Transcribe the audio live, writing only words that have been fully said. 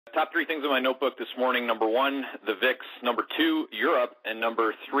Top three things in my notebook this morning. Number one, the VIX. Number two, Europe. And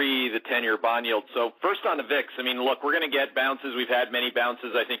number three, the 10-year bond yield. So first on the VIX, I mean, look, we're going to get bounces. We've had many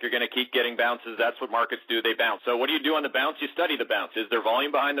bounces. I think you're going to keep getting bounces. That's what markets do. They bounce. So what do you do on the bounce? You study the bounce. Is there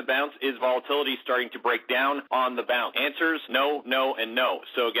volume behind the bounce? Is volatility starting to break down on the bounce? Answers, no, no, and no.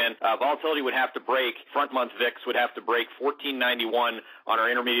 So again, volatility would have to break. Front month VIX would have to break 1491 on our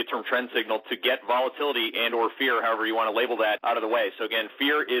intermediate term trend signal to get volatility and or fear, however you want to label that, out of the way. So again,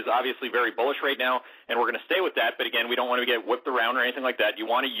 fear is obviously very bullish right now, and we're going to stay with that. But again, we don't want to get whipped around or anything like that. You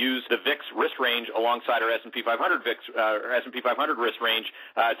want to use the VIX risk range alongside our S&P 500 VIX, S&P 500 risk range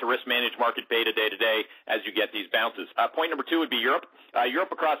to risk manage market beta day to day as you get these bounces. Point number two would be Europe.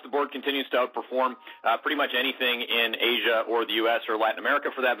 Europe across the board continues to outperform pretty much anything in Asia or the U.S. or Latin America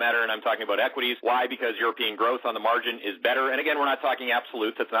for that matter, and I'm talking about equities. Why? Because European growth on the margin is better. And again, we're not talking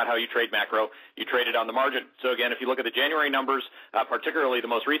absolutes. That's not how you trade macro. You trade it on the margin. So again, if you look at the January numbers, particularly the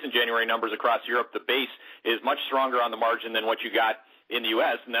most recent January numbers across Europe, the base is much stronger on the margin than what you got in the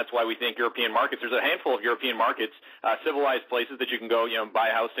U.S., and that's why we think European markets, there's a handful of European markets, civilized places that you can go, buy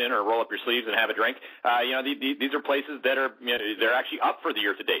a house in or roll up your sleeves and have a drink. These are places that are, they're actually up for the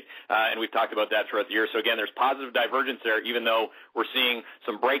year to date, and we've talked about that throughout the year. So again, there's positive divergence there, even though we're seeing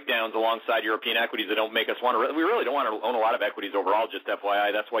some breakdowns alongside European equities that don't make us want to, we really don't want to own a lot of equities overall, just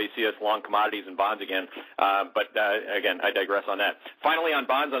FYI. That's why you see us long commodities and bonds again. Again, I digress on that. Finally, on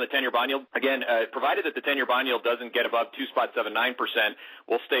bonds, on the 10-year bond yield, again, provided that the 10-year bond yield doesn't get above 2.79%,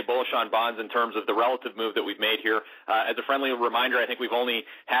 we'll stay bullish on bonds in terms of the relative move that we've made here. As a friendly reminder, I think we've only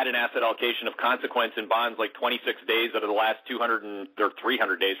had an asset allocation of consequence in bonds like 26 days out of the last 200 or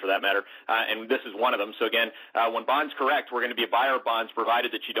 300 days for that matter, and this is one of them. So again, when bonds correct, we're going to be a buyer of bonds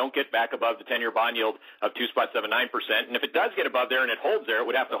provided that you don't get back above the 10-year bond yield of 2.79%. And if it does get above there and it holds there, it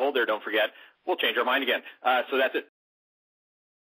would have to hold there, don't forget, we'll change our mind again. So that's it.